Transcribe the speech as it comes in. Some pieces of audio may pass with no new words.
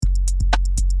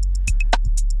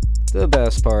The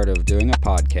best part of doing a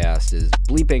podcast is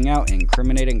bleeping out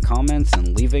incriminating comments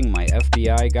and leaving my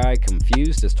FBI guy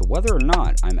confused as to whether or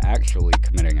not I'm actually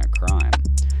committing a crime.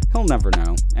 He'll never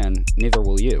know, and neither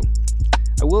will you.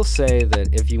 I will say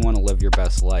that if you want to live your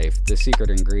best life, the secret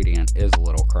ingredient is a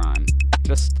little crime.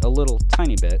 Just a little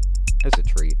tiny bit, as a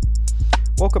treat.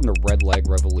 Welcome to Red Leg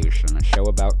Revolution, a show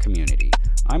about community.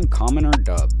 I'm Commoner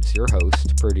Dubs, your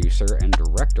host, producer, and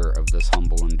director of this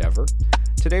humble endeavor.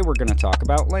 Today we're going to talk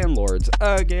about landlords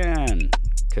again,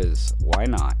 because why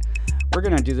not? We're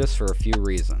going to do this for a few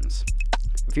reasons.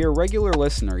 If you're a regular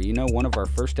listener, you know one of our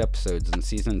first episodes in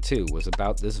Season 2 was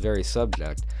about this very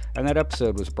subject, and that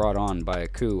episode was brought on by a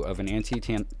coup of an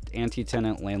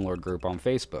anti-tenant landlord group on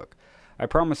Facebook. I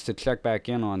promised to check back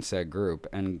in on said group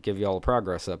and give y'all a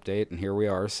progress update, and here we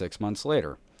are 6 months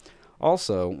later.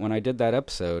 Also, when I did that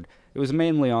episode, it was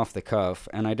mainly off the cuff,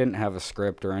 and I didn't have a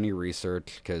script or any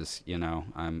research because,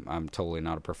 I'm totally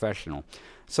not a professional.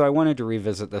 So I wanted to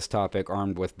revisit this topic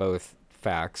armed with both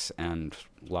facts and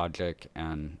logic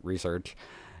and research,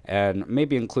 and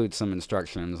maybe include some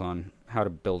instructions on how to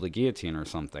build a guillotine or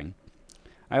something.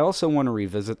 I also want to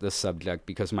revisit this subject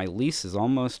because my lease has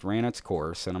almost ran its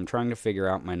course, and I'm trying to figure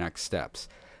out my next steps.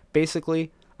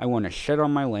 Basically, I want to shit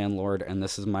on my landlord, and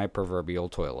this is my proverbial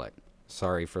toilet.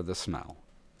 Sorry for the smell.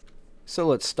 So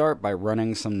let's start by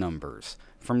running some numbers.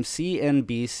 From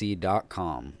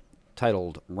CNBC.com,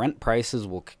 titled, Rent Prices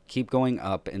Will Keep Going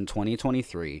Up in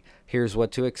 2023, Here's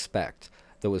What to Expect,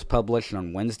 that was published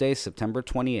on Wednesday, September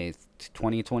 28th,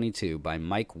 2022 by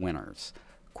Mike Winters.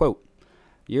 Quote,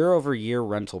 year-over-year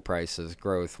rental prices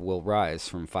growth will rise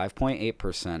from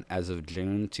 5.8% as of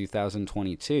June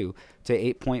 2022 to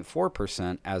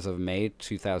 8.4% as of May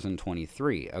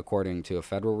 2023, according to a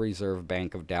Federal Reserve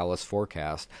Bank of Dallas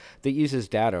forecast that uses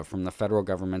data from the federal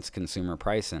government's Consumer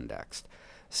Price Index.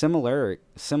 Similarly,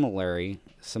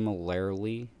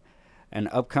 an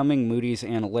upcoming Moody's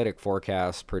Analytic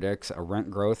forecast predicts a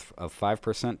rent growth of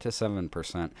 5% to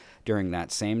 7% during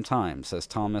that same time, says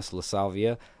Thomas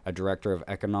LaSalvia, a director of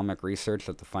economic research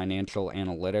at the financial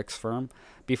analytics firm.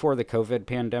 Before the COVID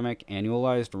pandemic,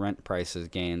 annualized rent prices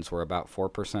gains were about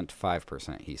 4% to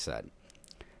 5%, he said.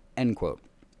 End quote.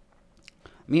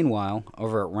 Meanwhile,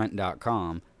 over at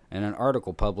Rent.com, in an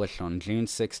article published on June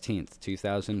 16,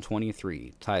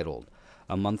 2023, titled,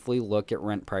 A Monthly Look at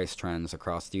Rent Price Trends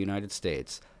Across the United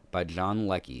States by John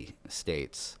Leckie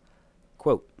states,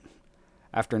 quote,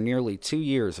 after nearly 2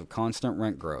 years of constant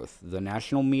rent growth, the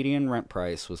national median rent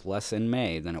price was less in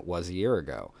May than it was a year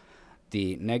ago.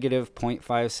 The negative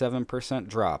 0.57%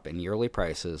 drop in yearly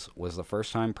prices was the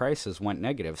first time prices went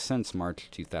negative since March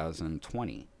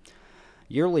 2020.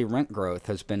 Yearly rent growth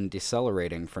has been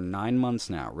decelerating for 9 months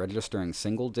now, registering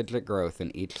single-digit growth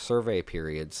in each survey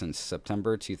period since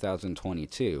September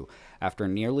 2022, after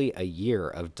nearly a year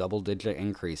of double-digit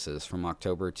increases from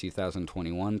October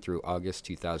 2021 through August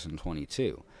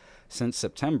 2022. Since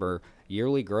September,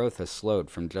 yearly growth has slowed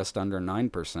from just under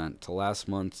 9% to last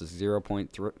month's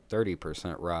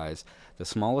 0.30% rise, the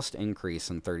smallest increase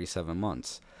in 37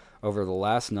 months. Over the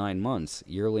last 9 months,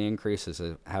 yearly increases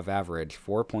have averaged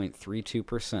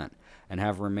 4.32% and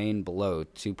have remained below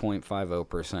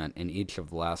 2.50% in each of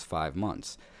the last 5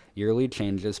 months. Yearly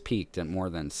changes peaked at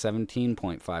more than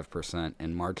 17.5%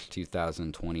 in March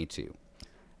 2022.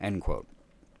 End quote.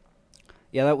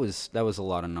 Yeah, that was a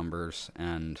lot of numbers,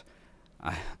 and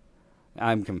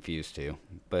I'm confused too,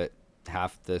 but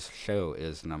half this show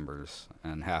is numbers,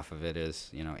 and half of it is,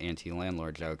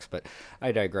 anti-landlord jokes, but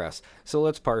I digress. So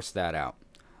let's parse that out.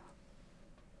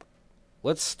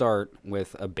 Let's start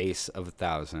with a base of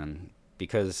 1,000,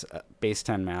 because base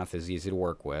 10 math is easy to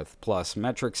work with, plus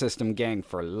metric system gang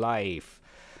for life.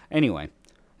 Anyway,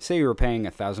 say you were paying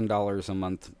 $1,000 a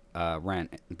month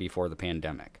rent before the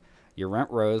pandemic. Your rent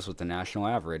rose with the national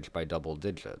average by double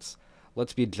digits.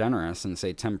 Let's be generous and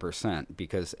say 10%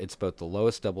 because it's both the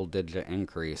lowest double-digit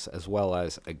increase as well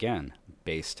as, again,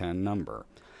 base 10 number.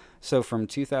 So from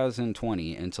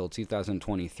 2020 until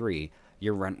 2023,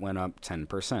 your rent went up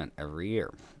 10% every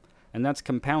year. And that's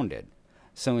compounded.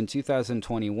 So in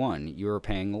 2021, you were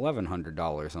paying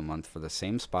 $1,100 a month for the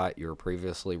same spot you were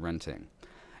previously renting.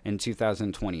 In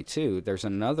 2022, there's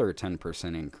another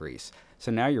 10% increase.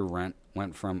 So now your rent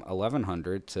went from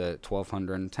 $1,100 to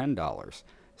 $1,210.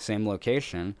 Same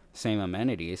location, same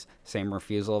amenities, same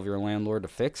refusal of your landlord to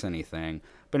fix anything,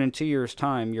 but in 2 years'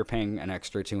 time, you're paying an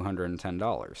extra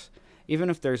 $210.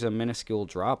 Even if there's a minuscule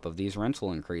drop of these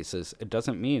rental increases, it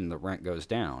doesn't mean the rent goes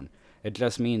down. It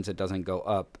just means it doesn't go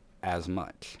up as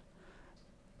much.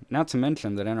 Not to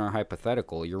mention that in our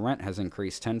hypothetical, your rent has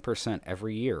increased 10%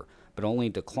 every year, but only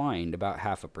declined about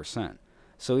 0.5%.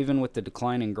 So even with the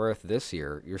decline in growth this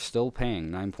year, you're still paying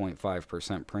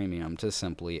 9.5% premium to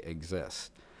simply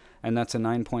exist. And that's a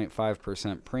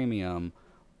 9.5% premium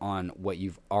on what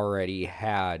you've already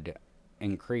had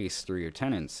increase through your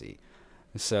tenancy.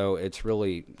 So it's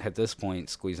really, at this point,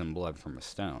 squeezing blood from a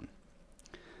stone.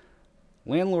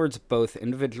 Landlords, both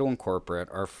individual and corporate,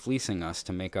 are fleecing us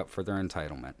to make up for their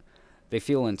entitlement. They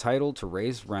feel entitled to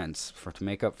raise rents to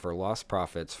make up for lost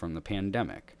profits from the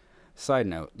pandemic. Side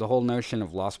note, the whole notion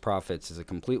of lost profits is a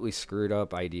completely screwed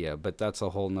up idea, but that's a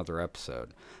whole nother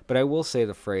episode. But I will say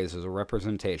the phrase is a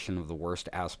representation of the worst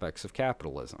aspects of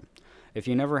capitalism. If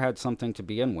you never had something to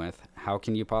begin with, how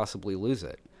can you possibly lose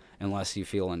it? Unless you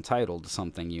feel entitled to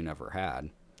something you never had.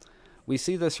 We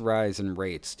see this rise in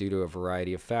rates due to a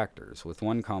variety of factors, with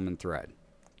one common thread: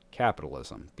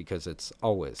 capitalism, because it's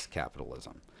always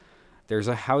capitalism. There's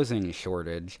a housing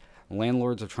shortage.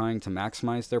 Landlords are trying to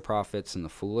maximize their profits in the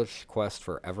foolish quest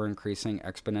for ever-increasing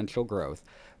exponential growth.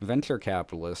 Venture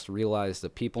capitalists realize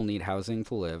that people need housing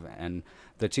to live, and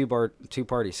the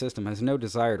two-party system has no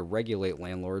desire to regulate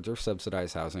landlords or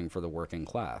subsidize housing for the working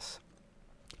class.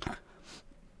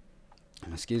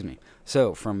 Excuse me.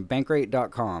 So, from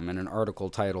Bankrate.com, in an article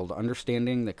titled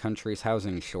 "Understanding the Country's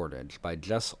Housing Shortage" by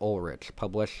Jess Ulrich,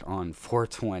 published on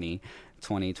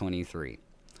 4/20/2023.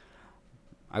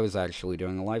 I was actually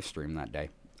doing a live stream that day.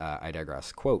 I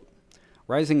digress. Quote,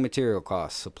 rising material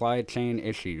costs, supply chain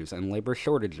issues, and labor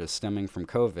shortages stemming from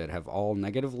COVID have all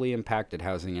negatively impacted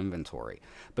housing inventory,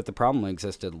 but the problem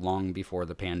existed long before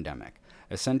the pandemic.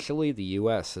 Essentially, the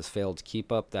U.S. has failed to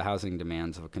keep up the housing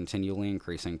demands of a continually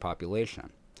increasing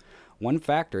population. One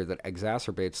factor that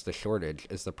exacerbates the shortage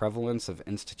is the prevalence of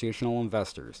institutional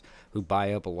investors who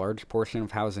buy up a large portion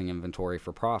of housing inventory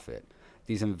for profit.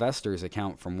 These investors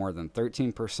account for more than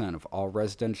 13% of all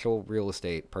residential real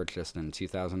estate purchased in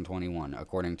 2021,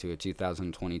 according to a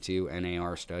 2022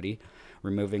 NAR study,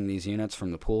 removing these units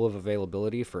from the pool of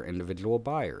availability for individual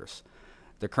buyers.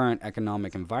 The current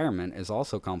economic environment is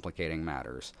also complicating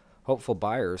matters. Hopeful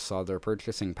buyers saw their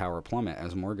purchasing power plummet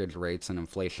as mortgage rates and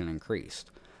inflation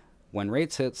increased. When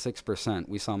rates hit 6%,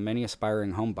 we saw many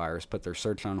aspiring home buyers put their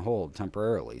search on hold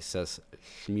temporarily, says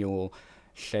Shmuel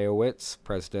Shayowitz,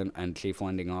 President and Chief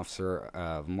Lending Officer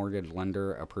of Mortgage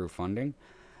Lender Approved Funding.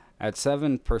 At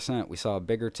 7%, we saw a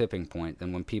bigger tipping point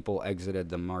than when people exited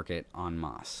the market en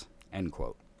masse. End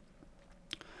quote.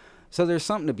 So there's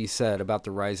something to be said about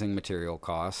the rising material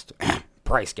cost,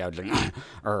 price gouging,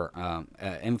 or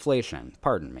inflation,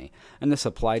 pardon me, and the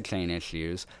supply chain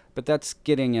issues, but that's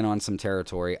getting in on some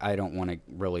territory I don't want to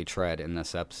really tread in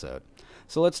this episode.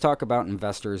 So let's talk about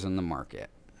investors in the market.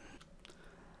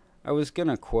 I was going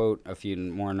to quote a few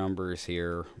more numbers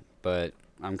here, but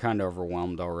I'm kind of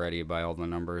overwhelmed already by all the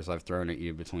numbers I've thrown at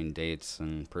you between dates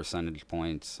and percentage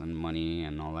points and money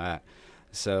and all that.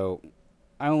 So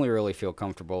I only really feel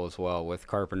comfortable as well with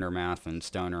Carpenter math and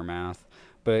Stoner math.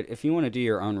 But if you want to do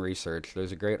your own research,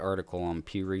 there's a great article on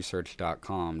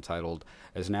pewresearch.com titled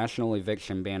 "As National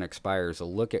Eviction Ban Expires, a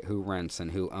Look at Who Rents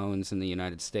and Who Owns in the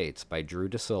United States" by Drew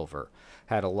DeSilver.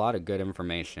 Had a lot of good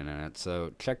information in it,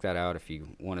 so check that out if you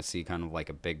want to see kind of like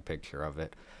a big picture of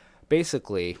it.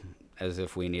 Basically, as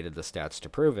if we needed the stats to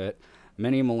prove it,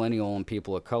 many millennial and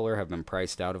people of color have been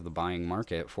priced out of the buying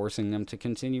market, forcing them to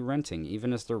continue renting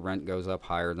even as their rent goes up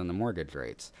higher than the mortgage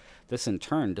rates. This in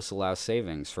turn disallows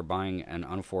savings for buying an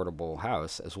unaffordable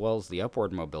house, as well as the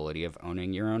upward mobility of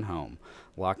owning your own home,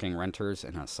 locking renters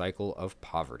in a cycle of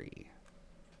poverty.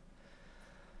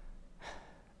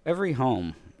 Every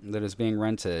home that is being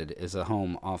rented is a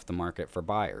home off the market for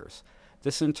buyers.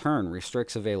 This in turn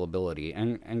restricts availability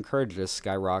and encourages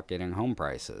skyrocketing home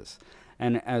prices.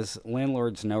 And as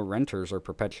landlords know renters are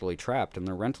perpetually trapped in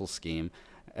their rental scheme,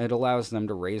 it allows them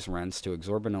to raise rents to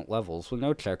exorbitant levels with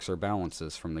no checks or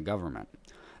balances from the government.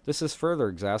 This is further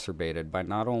exacerbated by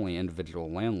not only individual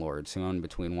landlords who own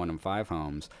between 1 and 5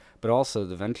 homes, but also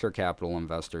the venture capital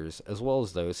investors, as well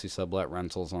as those who sublet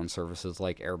rentals on services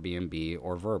like Airbnb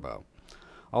or Vrbo.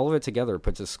 All of it together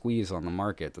puts a squeeze on the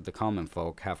market that the common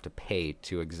folk have to pay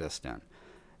to exist in.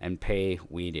 And pay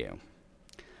we do.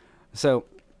 So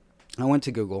I went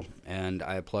to Google and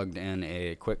I plugged in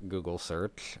a quick Google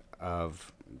search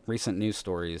of recent news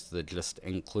stories that just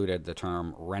included the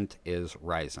term "rent is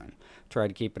rising." Tried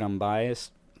to keep it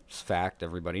unbiased. It's fact,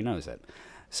 everybody knows it.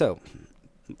 So,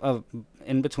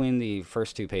 in between the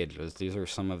first 2 pages, these are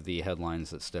some of the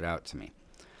headlines that stood out to me.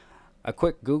 A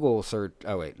quick Google search.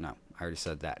 Oh, wait, no. I already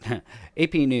said that.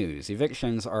 AP News.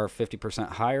 Evictions are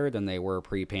 50% higher than they were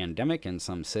pre-pandemic in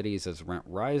some cities as rent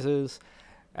rises.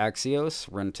 Axios.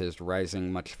 Rent is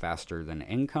rising much faster than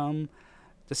income.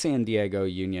 The San Diego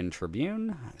Union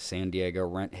Tribune, San Diego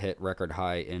rent hit record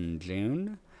high in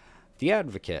June. The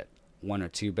Advocate, want a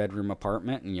 2-bedroom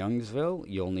apartment in Youngsville?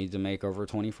 You'll need to make over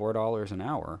 $24 an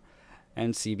hour.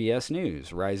 And CBS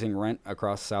News, rising rent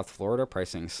across South Florida,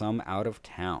 pricing some out of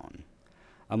town.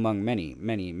 Among many,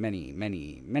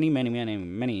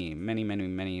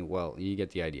 well, you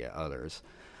get the idea, others.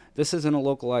 This isn't a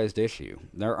localized issue.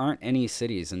 There aren't any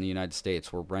cities in the United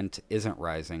States where rent isn't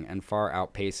rising and far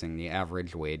outpacing the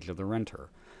average wage of the renter.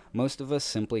 Most of us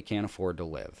simply can't afford to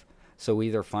live. So we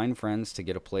either find friends to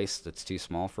get a place that's too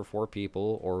small for 4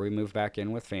 people, or we move back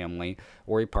in with family,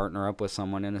 or we partner up with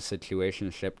someone in a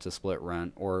situationship to split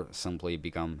rent, or simply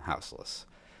become houseless.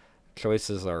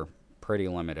 Choices are pretty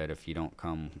limited if you don't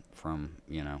come from,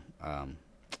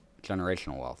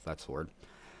 generational wealth, that's the word.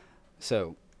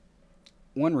 So,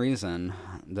 one reason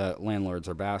that landlords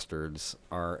are bastards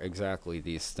are exactly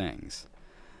these things.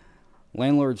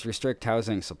 Landlords restrict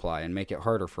housing supply and make it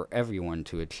harder for everyone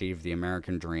to achieve the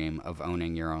American dream of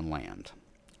owning your own land.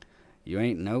 You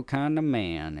ain't no kind of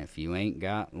man if you ain't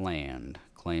got land,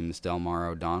 claims Delmar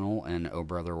O'Donnell in Oh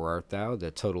Brother Where Art Thou,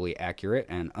 the totally accurate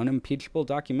and unimpeachable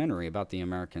documentary about the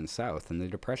American South in the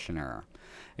Depression era.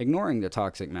 Ignoring the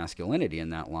toxic masculinity in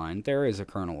that line, there is a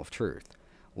kernel of truth.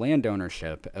 Land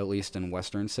ownership, at least in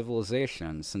Western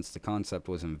civilization since the concept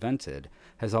was invented,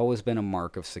 has always been a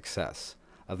mark of success,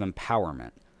 of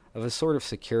empowerment, of a sort of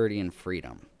security and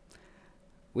freedom.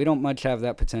 We don't much have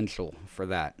that potential for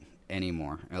that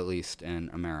anymore, at least in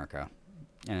America.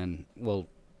 And we'll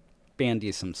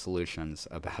bandy some solutions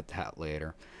about that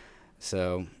later.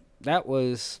 So that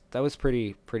was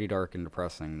pretty dark and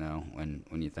depressing though when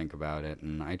you think about it.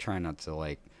 And I try not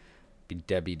to be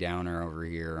Debbie Downer over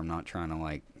here. I'm not trying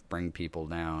to bring people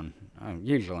down.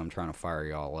 Usually I'm trying to fire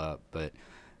y'all up, but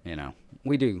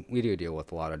we do deal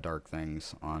with a lot of dark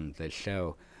things on this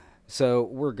show. So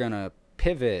we're gonna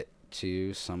pivot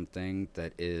to something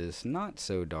that is not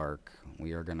so dark.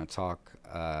 We are gonna talk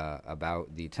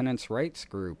about the tenants' rights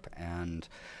group and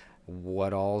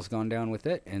what all's gone down with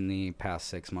it in the past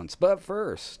 6 months. But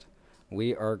first,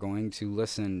 we are going to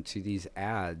listen to these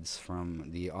ads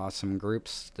from the awesome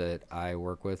groups that I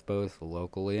work with both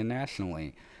locally and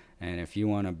nationally. And if you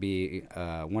want to be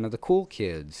one of the cool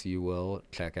kids, you will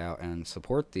check out and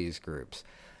support these groups.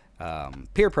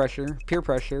 Peer pressure.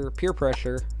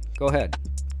 Go ahead.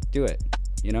 Do it.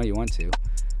 You know you want to.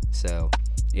 So,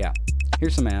 yeah.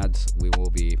 Here's some ads. We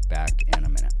will be back in a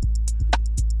minute.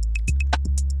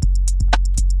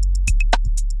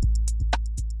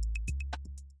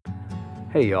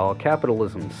 Hey y'all,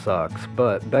 capitalism sucks,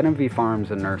 but Benavie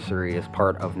Farms and Nursery is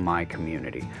part of my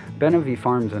community. Benavie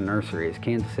Farms and Nursery is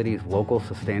Kansas City's local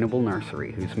sustainable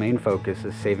nursery whose main focus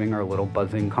is saving our little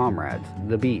buzzing comrades,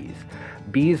 the bees.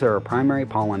 Bees are a primary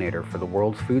pollinator for the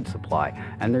world's food supply,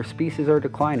 and their species are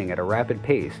declining at a rapid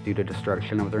pace due to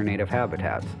destruction of their native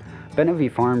habitats. Benavie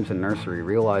Farms and Nursery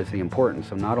realize the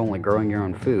importance of not only growing your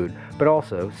own food, but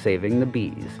also saving the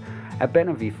bees. At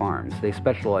Benavie Farms, they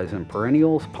specialize in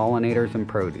perennials, pollinators, and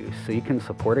produce, so you can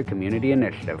support a community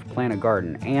initiative, plant a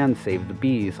garden, and save the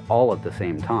bees all at the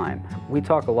same time. We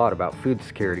talk a lot about food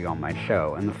security on my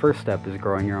show, and the first step is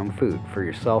growing your own food for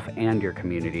yourself and your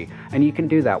community, and you can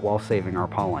do that while saving our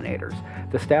pollinators.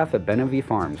 The staff at Benavie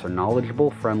Farms are knowledgeable,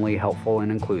 friendly, helpful,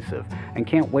 and inclusive, and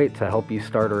can't wait to help you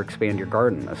start or expand your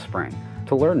garden this spring.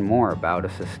 To learn more about a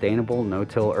sustainable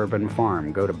no-till urban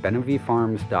farm, go to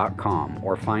benaviefarms.com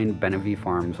or find Benavie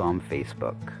Farms on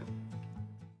Facebook.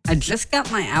 I just got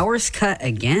my hours cut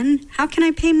again? How can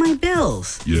I pay my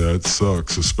bills? Yeah, it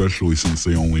sucks, especially since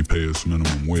they only pay us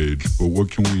minimum wage. But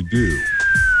what can we do?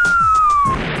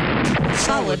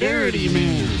 Solidarity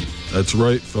Man. That's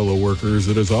right, fellow workers.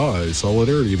 It is I,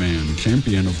 Solidarity Man,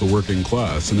 champion of the working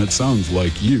class, and it sounds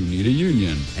like you need a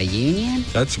union. A union?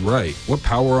 That's right. What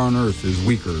power on earth is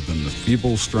weaker than the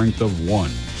feeble strength of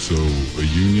one? So, a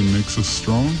union makes us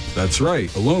strong? That's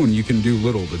right. Alone, you can do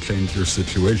little to change your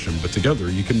situation, but together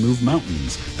you can move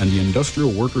mountains, and the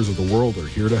industrial workers of the world are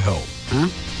here to help. Huh?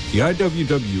 The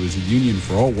IWW is a union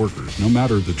for all workers, no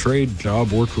matter the trade,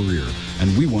 job, or career,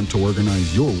 and we want to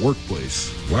organize your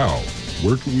workplace. Wow.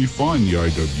 Where can we find the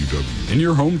IWW? In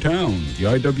your hometown. The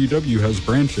IWW has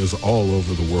branches all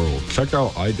over the world. Check out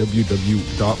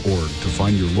IWW.org to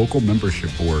find your local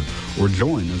membership board or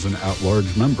join as an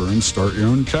at-large member and start your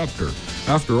own chapter.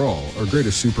 After all, our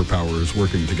greatest superpower is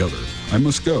working together. I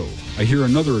must go. I hear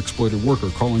another exploited worker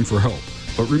calling for help.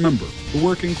 But remember, the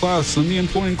working class and the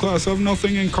employing class have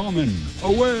nothing in common.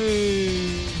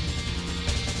 Away!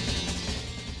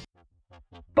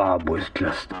 Bob was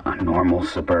just a normal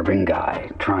suburban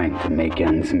guy trying to make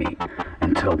ends meet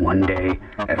until one day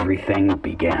everything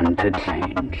began to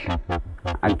change.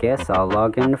 I guess I'll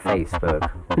log into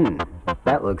Facebook.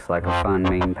 That looks like a fun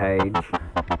meme page.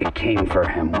 It came for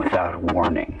him without a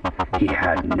warning. He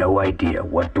had no idea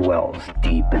what dwells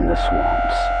deep in the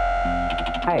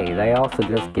swamps. Hey, they also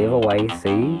just give away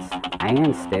seeds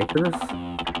and stickers.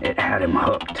 It had him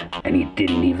hooked, and he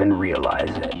didn't even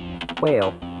realize it.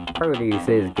 Well, produce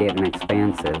is getting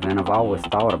expensive, and I've always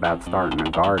thought about starting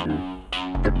a garden.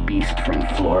 The beast from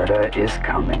Florida is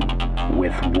coming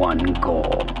with one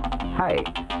goal. Hey,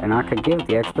 and I could give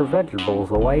the extra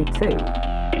vegetables away too.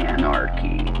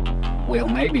 Anarchy. Well,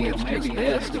 maybe it's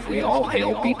best if we all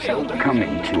help each other.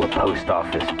 Coming to a post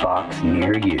office box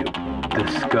near you. The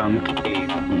Skunk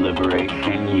Ape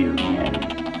Liberation Union.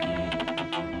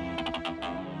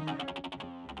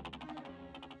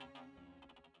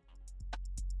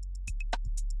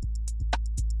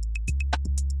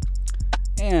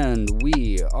 And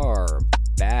we are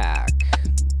back.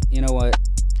 You know what?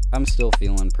 I'm still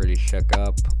feeling pretty shook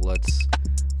up. Let's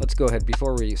go ahead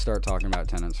before we start talking about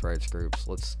tenants' rights groups.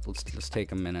 Let's just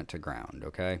take a minute to ground,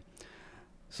 okay?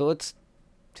 So let's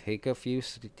take a few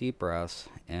deep breaths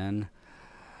in,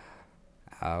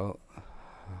 out,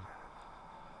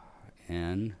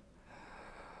 in,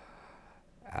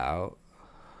 out.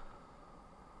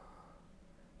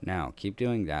 Now, keep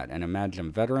doing that, and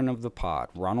imagine veteran of the pod,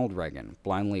 Ronald Reagan,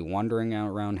 blindly wandering out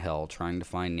around hell trying to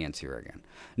find Nancy Reagan.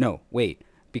 No, wait,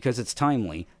 because it's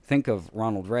timely, think of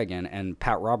Ronald Reagan and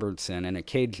Pat Robertson in a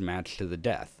cage match to the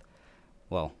death.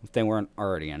 Well, if they weren't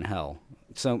already in hell.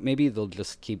 So maybe they'll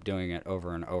just keep doing it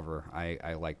over and over.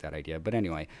 I like that idea. But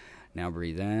anyway, now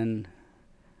breathe in,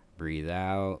 breathe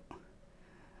out,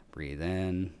 breathe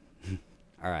in.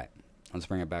 All right, let's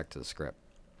bring it back to the script.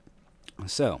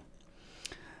 So,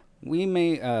 we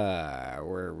may,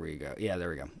 where we go? Yeah, there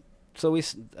we go. So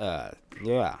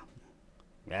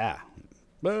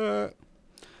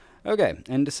okay,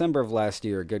 in December of last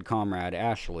year, good comrade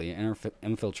Ashley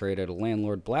infiltrated a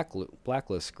landlord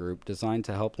blacklist group designed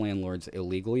to help landlords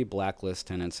illegally blacklist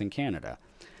tenants in Canada.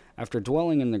 After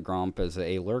dwelling in the Gromp as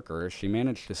a lurker, she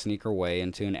managed to sneak her way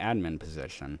into an admin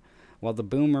position. While the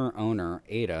boomer owner,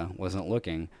 Ada, wasn't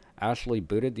looking, Ashley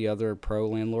booted the other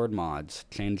pro-landlord mods,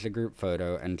 changed the group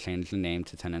photo, and changed the name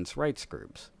to Tenants' Rights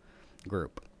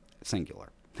Group.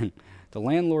 Singular. The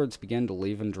landlords began to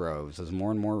leave in droves as more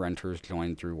and more renters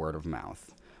joined through word of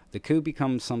mouth. The coup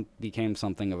became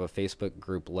something of a Facebook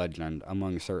group legend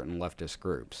among certain leftist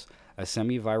groups, a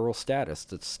semi-viral status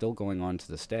that's still going on to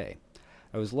this day.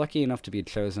 I was lucky enough to be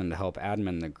chosen to help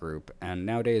admin the group, and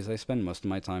nowadays I spend most of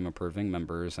my time approving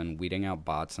members and weeding out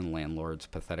bots and landlords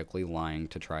pathetically lying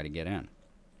to try to get in.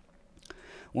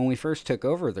 When we first took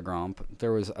over the Gromp,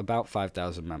 there was about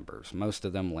 5,000 members, most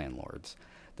of them landlords.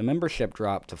 The membership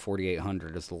dropped to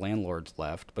 4,800 as the landlords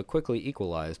left, but quickly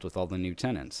equalized with all the new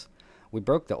tenants. We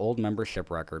broke the old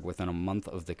membership record within a month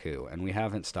of the coup, and we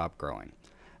haven't stopped growing.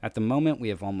 At the moment, we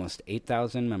have almost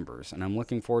 8,000 members, and I'm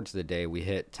looking forward to the day we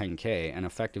hit 10K and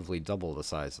effectively double the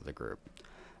size of the group.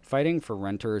 Fighting for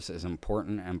renters is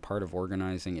important, and part of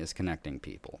organizing is connecting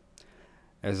people.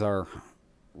 As our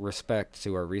respect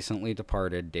to our recently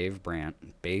departed Dave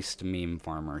Brandt, based meme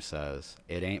farmer, says,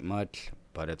 it ain't much,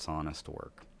 but it's honest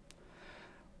work.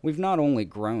 We've not only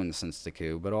grown since the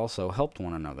coup, but also helped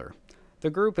one another.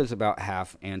 The group is about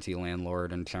half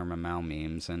anti-landlord and Chairman Mao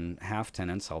memes, and half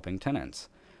tenants helping tenants.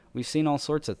 We've seen all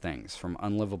sorts of things, from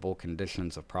unlivable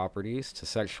conditions of properties to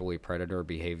sexually predator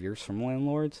behaviors from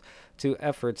landlords to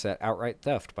efforts at outright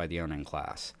theft by the owning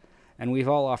class. And we've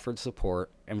all offered support,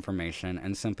 information,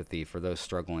 and sympathy for those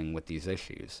struggling with these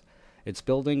issues. It's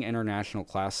building international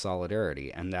class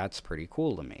solidarity, and that's pretty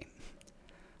cool to me.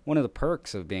 One of the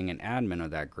perks of being an admin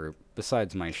of that group,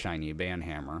 besides my shiny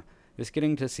banhammer, is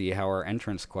getting to see how our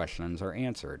entrance questions are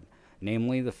answered,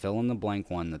 namely the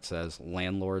fill-in-the-blank one that says,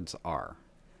 landlords are.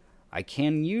 I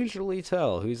can usually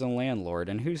tell who's a landlord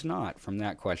and who's not from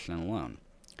that question alone.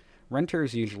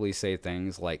 Renters usually say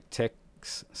things like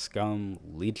ticks, scum,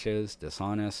 leeches,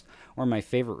 dishonest, or my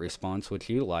favorite response, which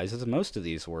utilizes most of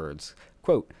these words,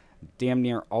 quote, damn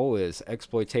near always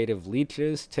exploitative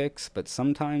leeches, ticks, but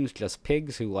sometimes just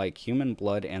pigs who like human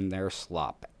blood and their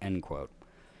slop, end quote.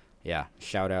 Yeah,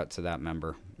 shout out to that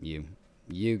member. You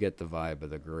get the vibe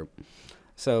of the group.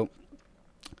 So,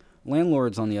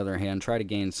 landlords, on the other hand, try to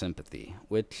gain sympathy,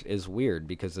 which is weird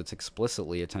because it's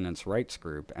explicitly a tenants' rights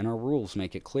group, and our rules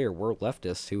make it clear we're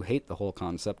leftists who hate the whole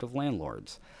concept of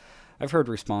landlords. I've heard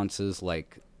responses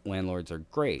like, Landlords are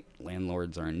great.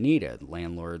 Landlords are needed.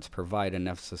 Landlords provide a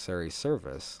necessary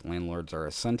service. Landlords are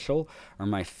essential. Or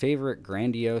my favorite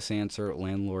grandiose answer,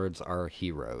 landlords are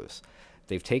heroes.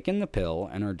 They've taken the pill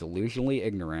and are delusionally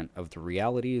ignorant of the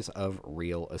realities of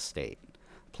real estate.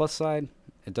 Plus side,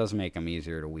 it does make them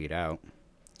easier to weed out.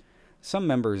 Some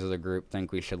members of the group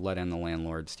think we should let in the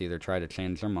landlords to either try to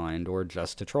change their mind or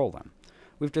just to troll them.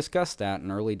 We've discussed that in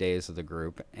early days of the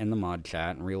group in the mod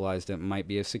chat and realized it might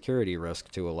be a security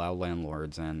risk to allow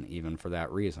landlords in, even for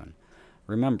that reason.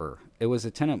 Remember, it was a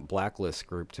tenant blacklist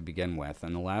group to begin with,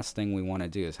 and the last thing we want to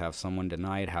do is have someone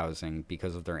denied housing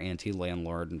because of their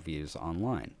anti-landlord views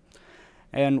online.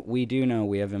 And we do know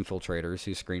we have infiltrators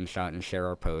who screenshot and share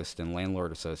our posts in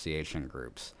landlord association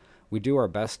groups. We do our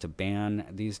best to ban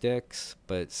these dicks,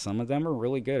 but some of them are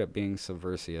really good at being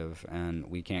subversive, and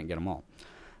we can't get them all.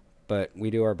 But we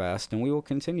do our best, and we will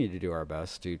continue to do our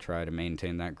best to try to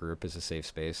maintain that group as a safe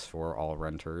space for all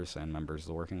renters and members of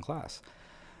the working class.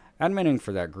 Adminning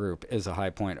for that group is a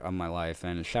high point of my life,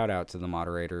 and shout out to the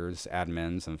moderators,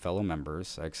 admins, and fellow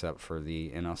members, except for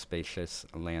the inauspicious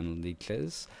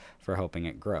landleeches, for helping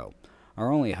it grow.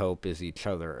 Our only hope is each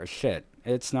other. Shit,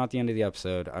 it's not the end of the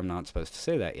episode. I'm not supposed to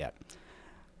say that yet.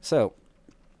 So,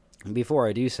 before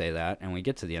I do say that, and we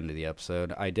get to the end of the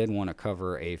episode, I did want to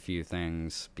cover a few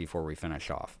things before we finish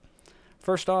off.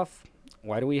 First off,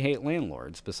 why do we hate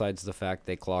landlords, besides the fact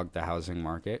they clog the housing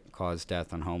market, cause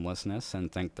death and homelessness,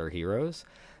 and think they're heroes?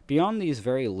 Beyond these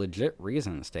very legit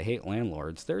reasons to hate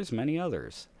landlords, there's many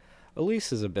others. A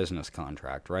lease is a business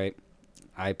contract, right?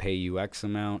 I pay you X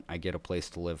amount, I get a place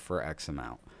to live for X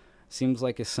amount. Seems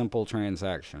like a simple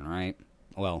transaction, right?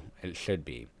 Well, it should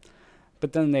be.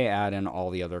 But then they add in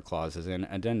all the other clauses in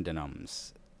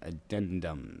addendums.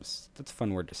 Addendums. That's a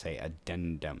fun word to say,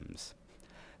 addendums.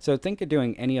 So think of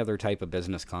doing any other type of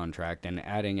business contract and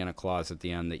adding in a clause at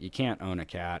the end that you can't own a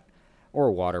cat or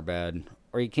a waterbed,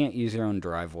 or you can't use your own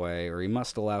driveway, or you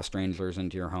must allow strangers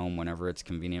into your home whenever it's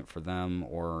convenient for them,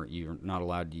 or you're not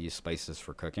allowed to use spices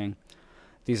for cooking.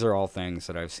 These are all things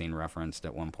that I've seen referenced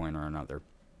at one point or another.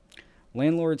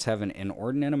 Landlords have an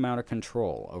inordinate amount of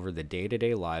control over the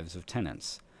day-to-day lives of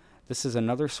tenants. This is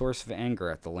another source of anger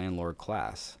at the landlord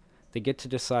class. They get to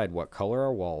decide what color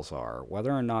our walls are,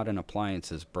 whether or not an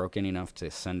appliance is broken enough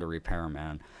to send a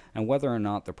repairman, and whether or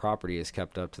not the property is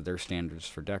kept up to their standards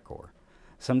for decor.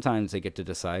 Sometimes they get to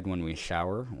decide when we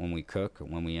shower, when we cook,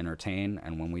 when we entertain,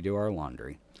 and when we do our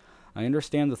laundry. I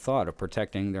understand the thought of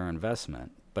protecting their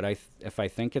investment, but if I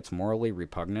think it's morally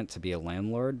repugnant to be a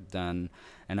landlord, then,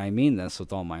 and I mean this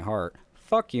with all my heart,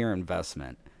 fuck your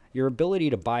investment. Your ability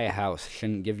to buy a house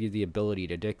shouldn't give you the ability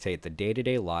to dictate the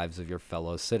day-to-day lives of your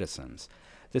fellow citizens.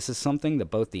 This is something that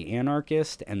both the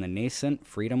anarchist and the nascent,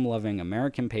 freedom-loving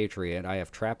American patriot I have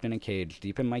trapped in a cage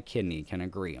deep in my kidney can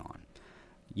agree on.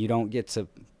 You don't get to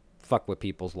fuck with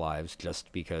people's lives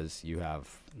just because you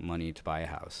have money to buy a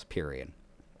house, period.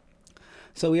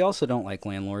 So we also don't like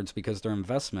landlords because their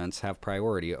investments have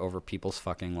priority over people's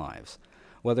fucking lives.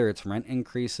 Whether it's rent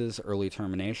increases, early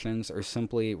terminations, or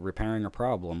simply repairing a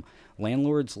problem,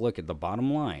 landlords look at the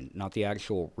bottom line, not the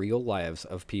actual real lives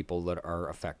of people that are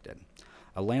affected.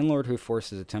 A landlord who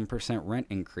forces a 10% rent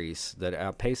increase that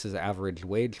outpaces average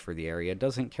wage for the area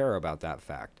doesn't care about that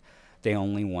fact. They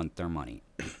only want their money.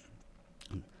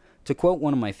 To quote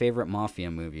one of my favorite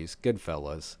mafia movies,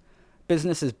 Goodfellas,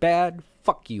 "Business is bad,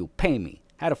 fuck you, pay me.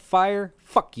 Had a fire,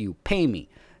 fuck you, pay me.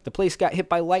 The place got hit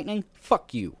by lightning,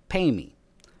 fuck you, pay me."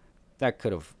 That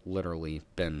could have literally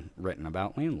been written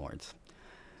about landlords.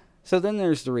 So then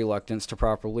there's the reluctance to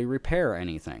properly repair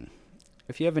anything.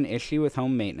 If you have an issue with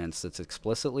home maintenance that's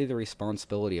explicitly the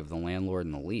responsibility of the landlord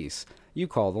in the lease, you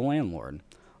call the landlord.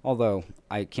 Although,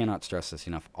 I cannot stress this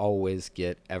enough, always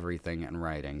get everything in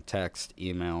writing. Text,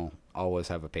 email, always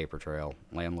have a paper trail.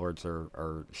 Landlords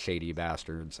are shady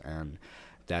bastards, and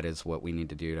that is what we need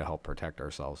to do to help protect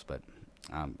ourselves, but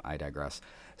I digress.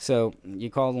 So,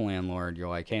 you call the landlord, you're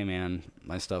like, "Hey man,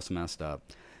 my stuff's messed up."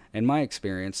 In my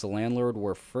experience, the landlord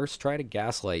will first try to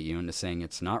gaslight you into saying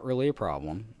it's not really a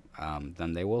problem.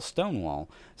 Then they will stonewall,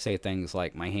 say things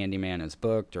like, "My handyman is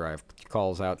booked," or "I've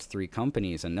calls out to 3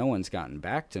 companies and no one's gotten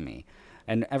back to me."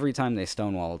 And every time they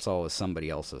stonewall, it's always somebody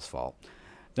else's fault.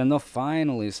 Then they'll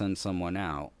finally send someone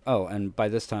out. Oh, and by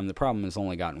this time the problem has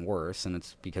only gotten worse, and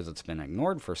it's because it's been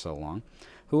ignored for so long,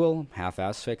 who will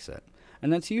half-ass fix it.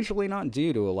 And that's usually not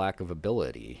due to a lack of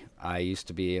ability. I used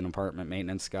to be an apartment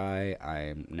maintenance guy.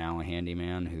 I'm now a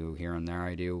handyman who here and there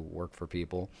I do work for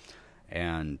people.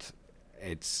 And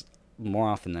it's more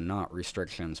often than not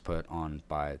restrictions put on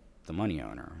by the money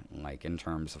owner, like in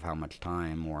terms of how much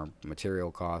time or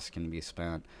material costs can be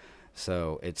spent.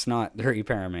 So it's not the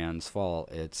repairman's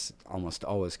fault. It's almost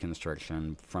always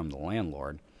constriction from the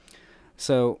landlord.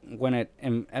 So when it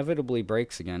inevitably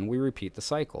breaks again, we repeat the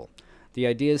cycle. The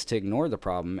idea is to ignore the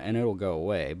problem and it'll go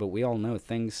away, but we all know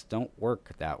things don't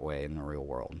work that way in the real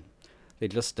world. They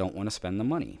just don't want to spend the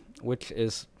money, which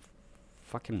is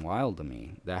fucking wild to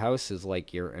me. The house is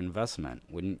like your investment.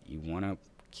 Wouldn't you want to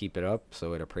keep it up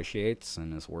so it appreciates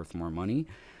and is worth more money?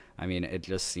 I mean, it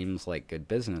just seems like good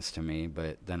business to me,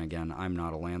 but then again, I'm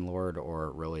not a landlord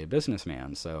or really a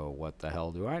businessman, so what the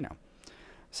hell do I know?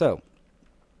 So,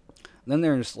 then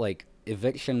there's like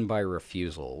eviction by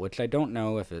refusal, which I don't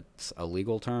know if it's a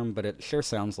legal term, but it sure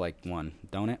sounds like one,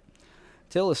 don't it?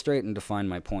 To illustrate and define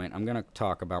my point, I'm going to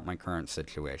talk about my current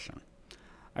situation.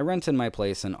 I rented my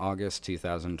place in August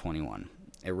 2021.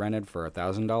 It rented for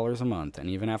 $1,000 a month, and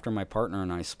even after my partner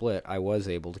and I split, I was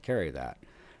able to carry that.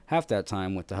 Half that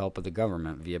time with the help of the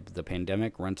government via the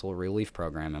pandemic rental relief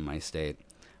program in my state.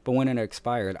 But when it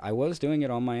expired, I was doing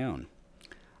it on my own.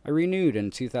 I renewed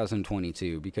in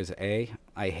 2022 because A,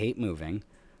 I hate moving,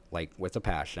 like with a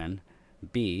passion.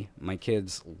 B, my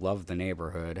kids love the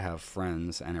neighborhood, have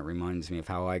friends, and it reminds me of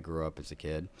how I grew up as a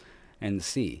kid. And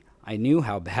C, I knew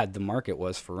how bad the market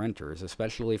was for renters,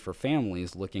 especially for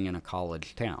families looking in a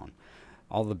college town.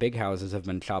 All the big houses have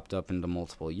been chopped up into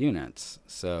multiple units.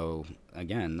 So,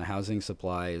 again, the housing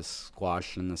supply is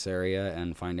squashed in this area,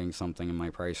 and finding something in my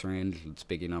price range that's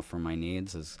big enough for my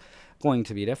needs is going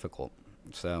to be difficult.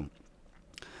 So,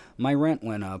 my rent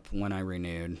went up when I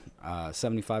renewed,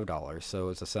 $75, so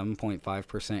it's a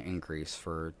 7.5% increase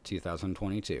for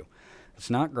 2022. It's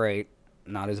not great,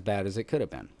 not as bad as it could have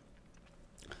been.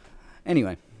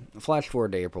 Anyway, flash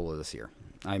forward to April of this year.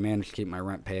 I managed to keep my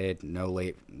rent paid, no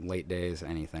late days,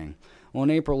 anything. Well,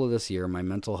 in April of this year, my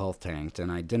mental health tanked,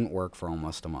 and I didn't work for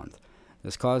almost a month.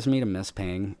 This caused me to miss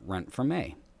paying rent for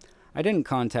May. I didn't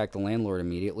contact the landlord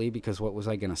immediately because what was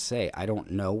I going to say? I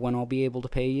don't know when I'll be able to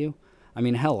pay you. I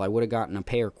mean, hell, I would have gotten a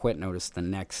pay or quit notice the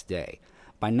next day.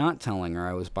 By not telling her,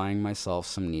 I was buying myself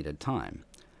some needed time.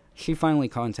 She finally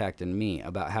contacted me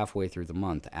about halfway through the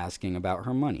month asking about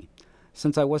her money.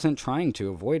 Since I wasn't trying to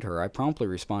avoid her, I promptly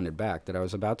responded back that I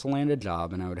was about to land a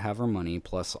job and I would have her money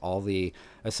plus all the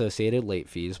associated late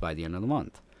fees by the end of the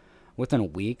month. Within a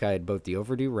week, I had both the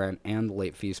overdue rent and the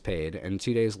late fees paid, and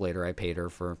 2 days later, I paid her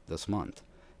for this month.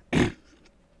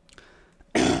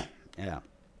 Yeah.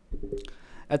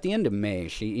 At the end of May,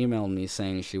 she emailed me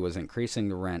saying she was increasing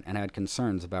the rent and had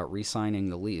concerns about re-signing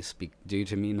the lease due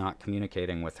to me not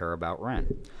communicating with her about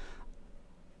rent.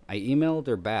 I emailed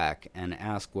her back and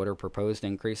asked what her proposed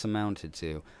increase amounted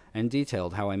to, and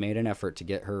detailed how I made an effort to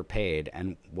get her paid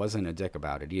and wasn't a dick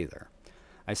about it either.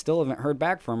 I still haven't heard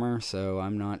back from her, so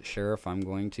I'm not sure if I'm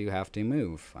going to have to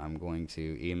move. I'm going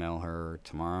to email her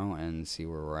tomorrow and see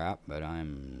where we're at, but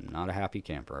I'm not a happy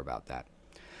camper about that.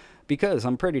 Because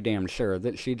I'm pretty damn sure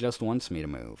that she just wants me to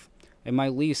move. In my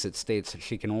lease, it states that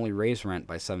she can only raise rent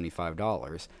by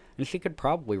 $75, and she could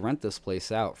probably rent this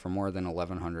place out for more than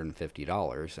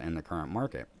 $1,150 in the current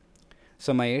market.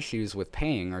 So my issues with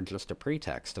paying are just a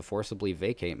pretext to forcibly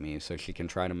vacate me so she can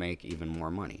try to make even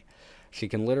more money. She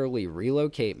can literally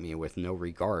relocate me with no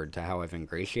regard to how I've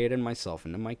ingratiated myself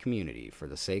into my community for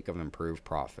the sake of improved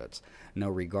profits. No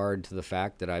regard to the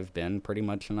fact that I've been pretty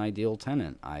much an ideal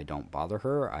tenant. I don't bother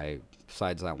her.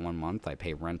 Besides that 1 month, I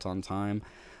pay rent on time.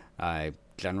 I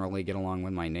generally get along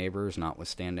with my neighbors,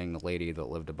 notwithstanding the lady that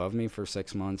lived above me for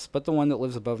 6 months. But the one that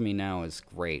lives above me now is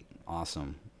great.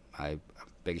 Awesome.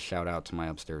 Big shout out to my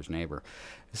upstairs neighbor.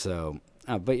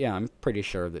 But yeah, I'm pretty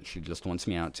sure that she just wants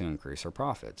me out to increase her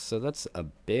profits. So that's a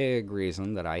big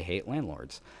reason that I hate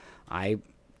landlords. I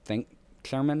think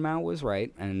Chairman Mao was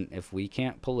right, and if we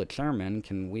can't pull a chairman,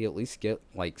 can we at least get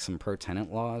like some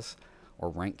pro-tenant laws or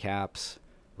rent caps,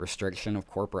 restriction of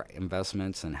corporate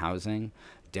investments in housing?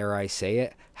 Dare I say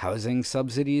it, housing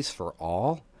subsidies for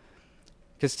all?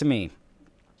 Because to me,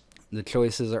 the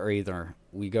choices are either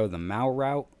we go the Mao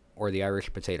route or the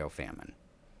Irish potato famine.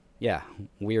 Yeah,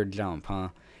 weird jump, huh?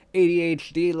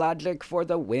 ADHD logic for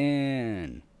the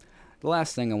win. The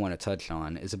last thing I want to touch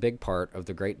on is a big part of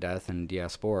the great death and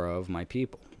diaspora of my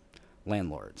people,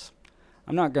 landlords.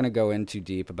 I'm not going to go in too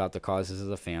deep about the causes of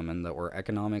the famine that were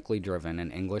economically driven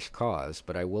and English caused,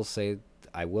 but I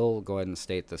will go ahead and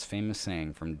state this famous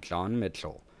saying from John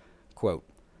Mitchell, quote,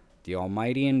 "The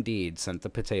Almighty indeed sent the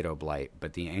potato blight,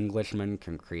 but the Englishman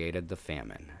created the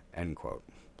famine," end quote.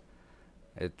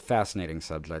 It's a fascinating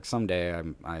subject. Someday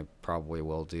I probably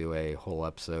will do a whole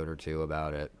episode or two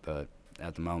about it, but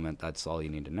at the moment, that's all you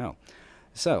need to know.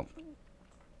 So,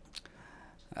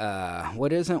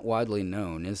 What isn't widely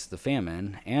known is the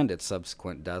famine, and its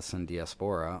subsequent deaths in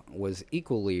diaspora, was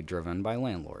equally driven by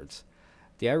landlords.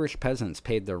 The Irish peasants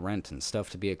paid their rent and stuff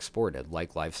to be exported,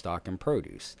 like livestock and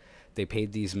produce. They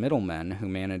paid these middlemen who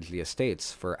managed the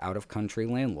estates for out-of-country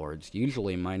landlords,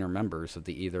 usually minor members of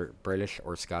the either British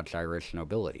or Scotch-Irish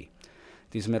nobility.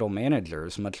 These middle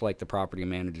managers, much like the property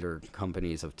manager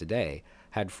companies of today,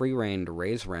 had free rein to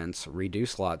raise rents,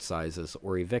 reduce lot sizes,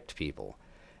 or evict people.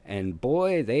 And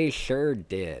boy, they sure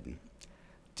did.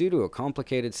 Due to a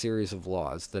complicated series of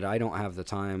laws that I don't have the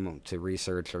time to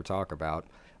research or talk about,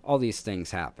 all these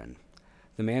things happen.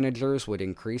 The managers would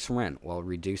increase rent while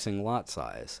reducing lot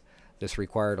size. This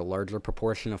required a larger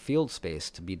proportion of field space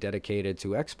to be dedicated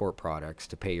to export products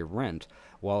to pay your rent,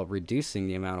 while reducing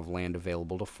the amount of land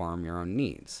available to farm your own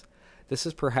needs. This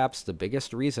is perhaps the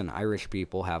biggest reason Irish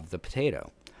people have the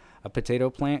potato. A potato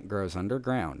plant grows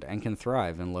underground and can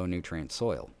thrive in low nutrient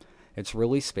soil. It's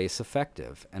really space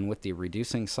effective, and with the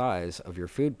reducing size of your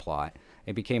food plot,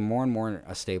 it became more and more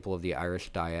a staple of the Irish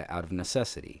diet out of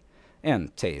necessity.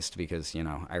 And taste, because,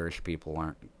 Irish people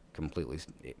aren't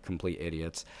complete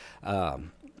idiots.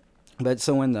 But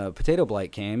so when the potato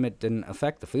blight came, it didn't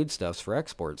affect the foodstuffs for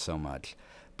export so much,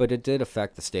 but it did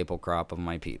affect the staple crop of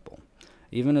my people.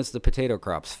 Even as the potato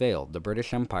crops failed, the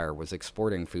British Empire was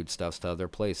exporting foodstuffs to other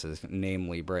places,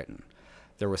 namely Britain.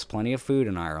 There was plenty of food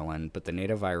in Ireland, but the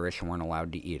native Irish weren't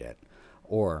allowed to eat it.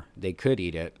 Or they could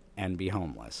eat it and be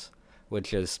homeless,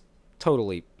 which is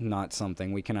totally not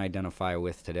something we can identify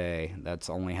with today. That's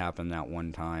only happened that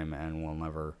one time and will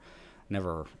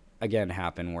never again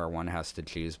happen, where one has to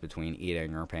choose between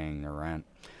eating or paying their rent.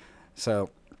 So,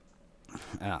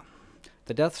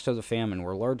 the deaths to the famine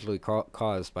were largely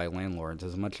caused by landlords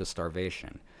as much as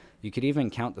starvation. You could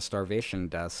even count the starvation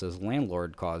deaths as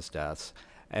landlord-caused deaths,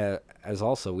 as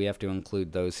also we have to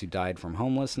include those who died from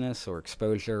homelessness or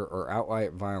exposure or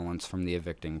outright violence from the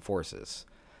evicting forces.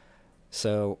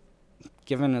 So,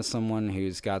 given as someone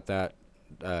who's got that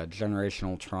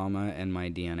generational trauma in my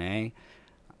DNA,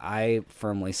 I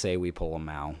firmly say we pull a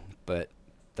Mao, but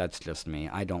that's just me.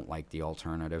 I don't like the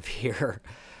alternative here.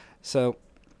 So,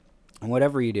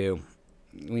 whatever you do,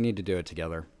 we need to do it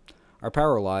together. Our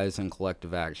power lies in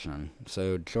collective action,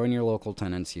 so join your local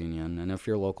tenants union, and if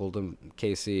you're local to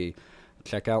KC,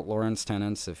 check out Lawrence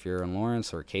Tenants if you're in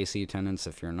Lawrence, or KC Tenants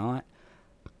if you're not.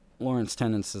 Lawrence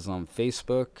Tenants is on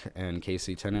Facebook, and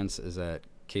KC Tenants is at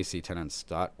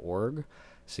kctenants.org,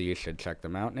 so you should check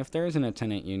them out. And if there isn't a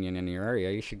tenant union in your area,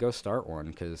 you should go start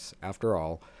one, because after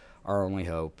all, our only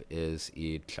hope is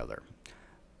each other.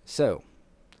 So,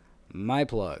 my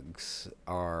plugs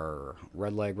are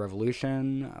Red Leg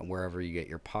Revolution, wherever you get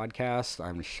your podcasts.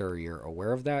 I'm sure you're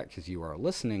aware of that because you are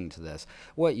listening to this.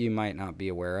 What you might not be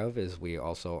aware of is we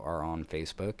also are on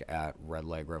Facebook at Red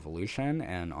Leg Revolution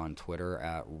and on Twitter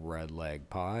at Red Leg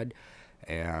Pod.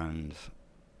 And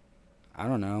I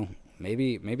don't know,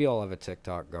 maybe I'll have a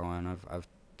TikTok going. I've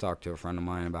talked to a friend of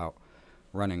mine about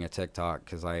running a TikTok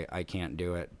because I can't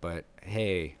do it. But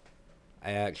hey,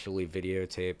 I actually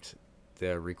videotaped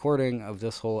the recording of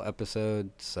this whole episode,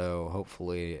 so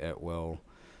hopefully it will,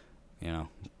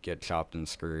 get chopped and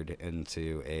screwed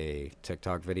into a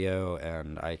TikTok video,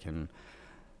 and I can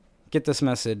get this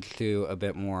message to a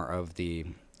bit more of the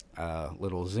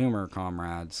little Zoomer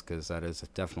comrades, because that is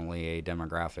definitely a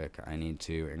demographic I need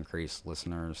to increase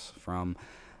listeners from.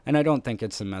 And I don't think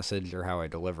it's a message or how I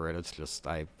deliver it, it's just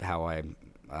how I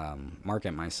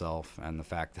market myself, and the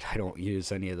fact that I don't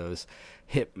use any of those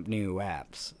hip new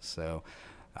apps. So,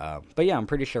 but yeah, I'm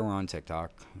pretty sure we're on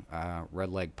TikTok,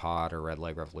 Red Leg Pod or Red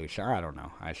Leg Revolution. I don't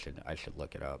know. I should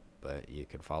look it up, but you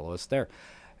could follow us there.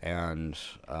 And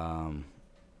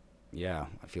yeah,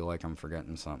 I feel like I'm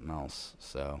forgetting something else.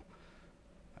 So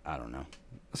I don't know.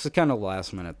 This is kind of a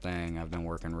last minute thing. I've been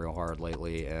working real hard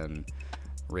lately and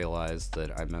realized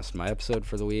that I missed my episode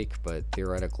for the week, but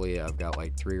theoretically I've got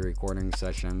like 3 recording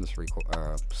sessions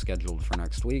scheduled for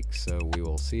next week, so we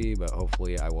will see, but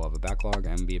hopefully I will have a backlog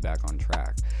and be back on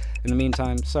track. In the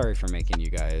meantime, sorry for making you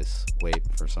guys wait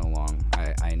for so long.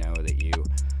 I know that you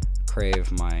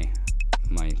crave my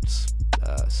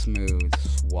smooth,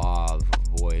 suave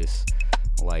voice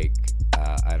like,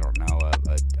 I don't know,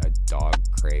 a dog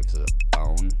craves a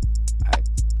bone.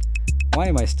 Why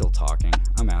am I still talking?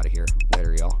 I'm out of here.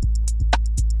 Later, y'all.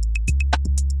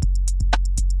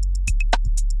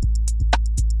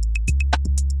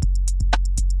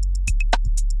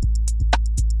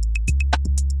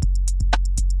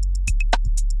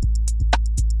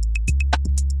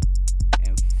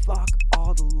 And fuck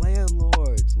all the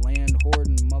landlords, land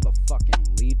hoarding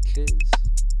motherfucking leeches.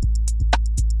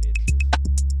 Bitches.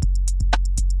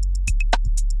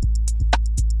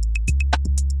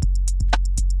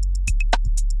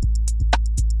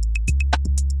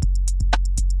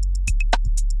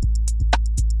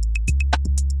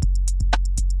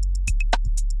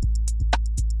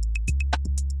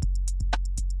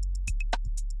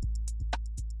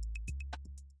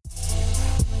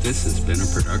 This has been a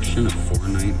production of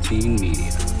 419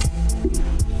 Media.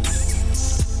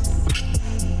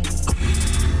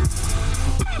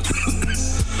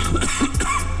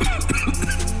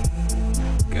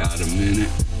 Got a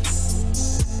minute?